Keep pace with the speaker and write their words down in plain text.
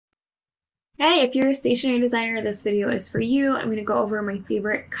Hey, if you're a stationery designer, this video is for you. I'm going to go over my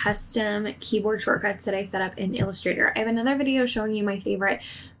favorite custom keyboard shortcuts that I set up in Illustrator. I have another video showing you my favorite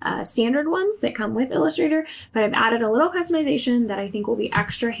standard ones that come with Illustrator, but I've added a little customization that I think will be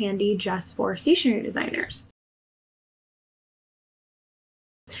extra handy just for stationery designers.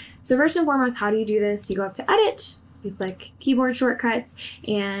 So first and foremost, how do you do this? You go up to Edit, you click Keyboard Shortcuts,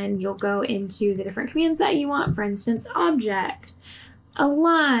 and you'll go into the different commands that you want. For instance, Object,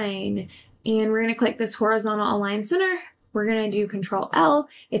 Align, and we're going to click this horizontal align center. We're going to do Control L.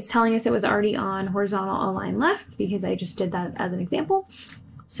 It's telling us it was already on horizontal align left because I just did that as an example.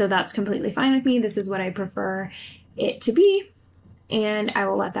 So that's completely fine with me. This is what I prefer it to be. And I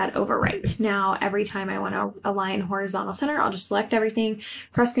will let that overwrite. Now, every time I want to align horizontal center, I'll just select everything,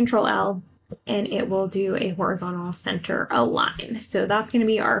 press Control L, and it will do a horizontal center align. So that's going to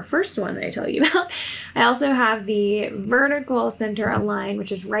be our first one that I tell you about. I also have the vertical center align,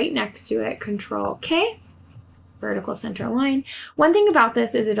 which is right next to it, Control K, vertical center align. One thing about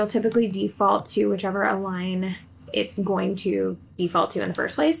this is it'll typically default to whichever align it's going to default to in the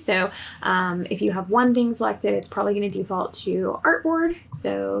first place. So if you have one thing selected, it's probably going to default to artboard.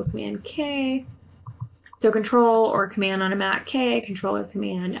 So Command K. So Control or Command on a Mac K, Control or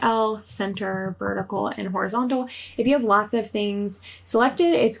Command L, center, vertical, and horizontal. If you have lots of things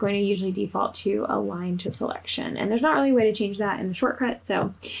selected, it's going to usually default to align to selection. And there's not really a way to change that in the shortcut.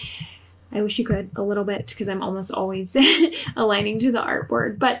 So I wish you could a little bit because I'm almost always aligning to the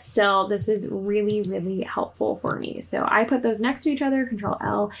artboard, but still this is really, really helpful for me. So I put those next to each other, Control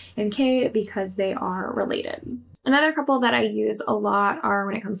L and K, because they are related. Another couple that I use a lot are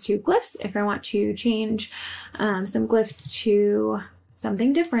when it comes to glyphs. If I want to change some glyphs to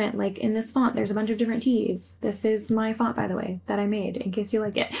something different, like in this font, there's a bunch of different T's. This is my font, by the way, that I made in case you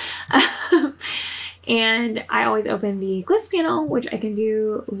like it. And I always open the glyphs panel, which I can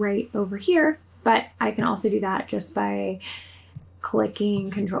do right over here, but I can also do that just by clicking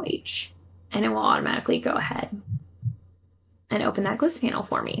Control H, and it will automatically go ahead and open that glyphs panel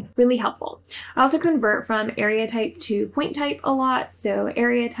for me. Really helpful. I also convert from area type to point type a lot. So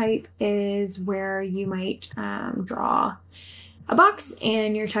area type is where you might draw a box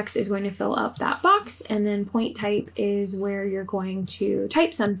and your text is going to fill up that box. And then point type is where you're going to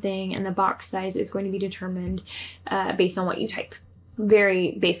type something and the box size is going to be determined based on what you type.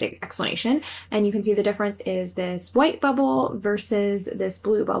 Very basic explanation. And you can see the difference is this white bubble versus this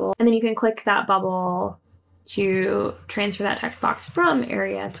blue bubble. And then you can click that bubble to transfer that text box from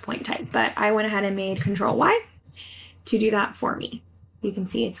area to point type. But I went ahead and made Control Y to do that for me. You can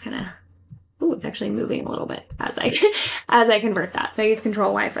see it's kind of, oh, it's actually moving a little bit as I convert that. So I use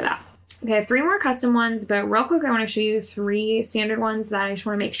Control Y for that. Okay, I have 3 more custom ones, but real quick, I want to show you 3 standard ones that I just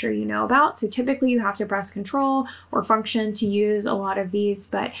want to make sure you know about. So typically you have to press Control or Function to use a lot of these,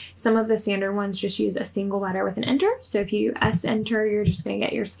 but some of the standard ones just use a single letter with an enter. So if you S enter, you're just going to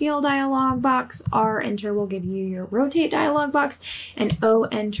get your scale dialog box. R enter will give you your rotate dialog box, and O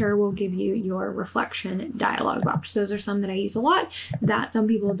enter will give you your reflection dialog box. Those are some that I use a lot that some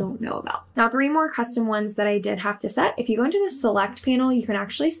people don't know about. Now 3 more custom ones that I did have to set. If you go into the select panel, you can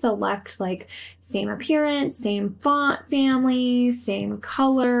actually select like same appearance, same font family, same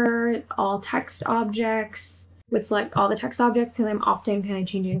color, all text objects. Would select all the text objects because I'm often kind of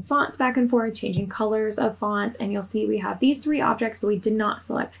changing fonts back and forth, changing colors of fonts, and you'll see we have these 3 objects, but we did not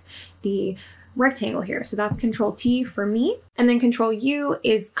select the rectangle here. So that's Control T for me. And then Control U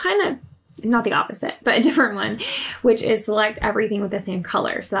is kind of not the opposite, but a different one, which is select everything with the same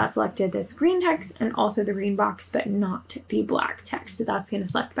color. So that selected this green text and also the green box, but not the black text. So that's going to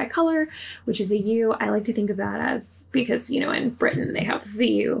select by color, which is a U. I like to think of that as, because, you know, in Britain, they have the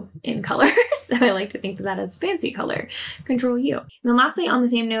U in color. So I like to think of that as fancy color, Control U. And then lastly, on the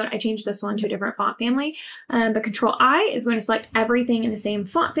same note, I changed this one to a different font family, but Control I is going to select everything in the same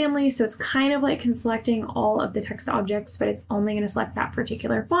font family. So it's kind of like selecting all of the text objects, but it's only going to select that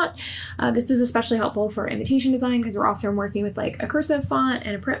particular font. This is especially helpful for invitation design because we're often working with like a cursive font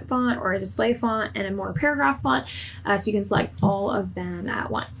and a print font or a display font and a more paragraph font. So you can select all of them at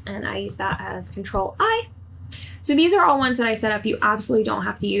once. And I use that as Control I. So these are all ones that I set up. You absolutely don't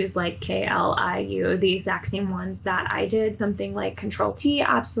have to use like K, L, I, U, the exact same ones that I did. Something like Control T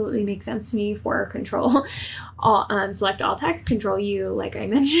absolutely makes sense to me for Control all, select all text. Control U, like I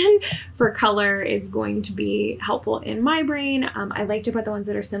mentioned, for color is going to be helpful in my brain. I like to put the ones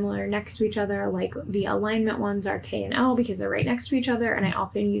that are similar next to each other, like the alignment ones are K and L because they're right next to each other, and I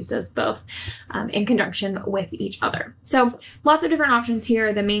often use those both in conjunction with each other. So lots of different options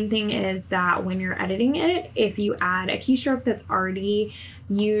here. The main thing is that when you're editing it, if you you add a keystroke that's already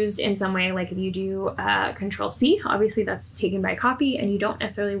used in some way, like if you do Control C, obviously that's taken by copy, and you don't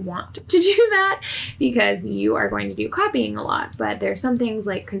necessarily want to do that because you are going to do copying a lot. But there's some things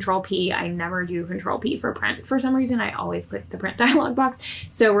like Control P. I never do Control P for print. For some reason, I always click the print dialog box.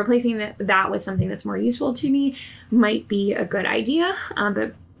 So replacing that with something that's more useful to me might be a good idea.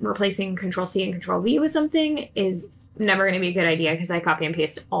 But replacing Control C and Control V with something is never going to be a good idea because I copy and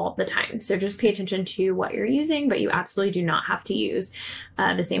paste all the time. So just pay attention to what you're using, but you absolutely do not have to use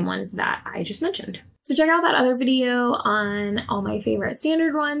the same ones that I just mentioned. So check out that other video on all my favorite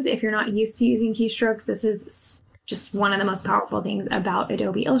standard ones. If you're not used to using keystrokes, this is just one of the most powerful things about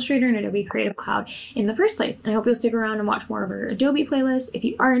Adobe Illustrator and Adobe Creative Cloud in the first place. And I hope you'll stick around and watch more of our Adobe playlist. If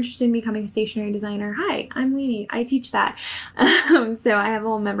you are interested in becoming a stationery designer, hi, I'm Lainey. I teach that. So I have a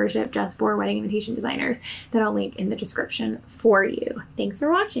whole membership just for wedding invitation designers that I'll link in the description for you. Thanks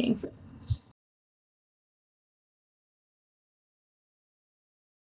for watching.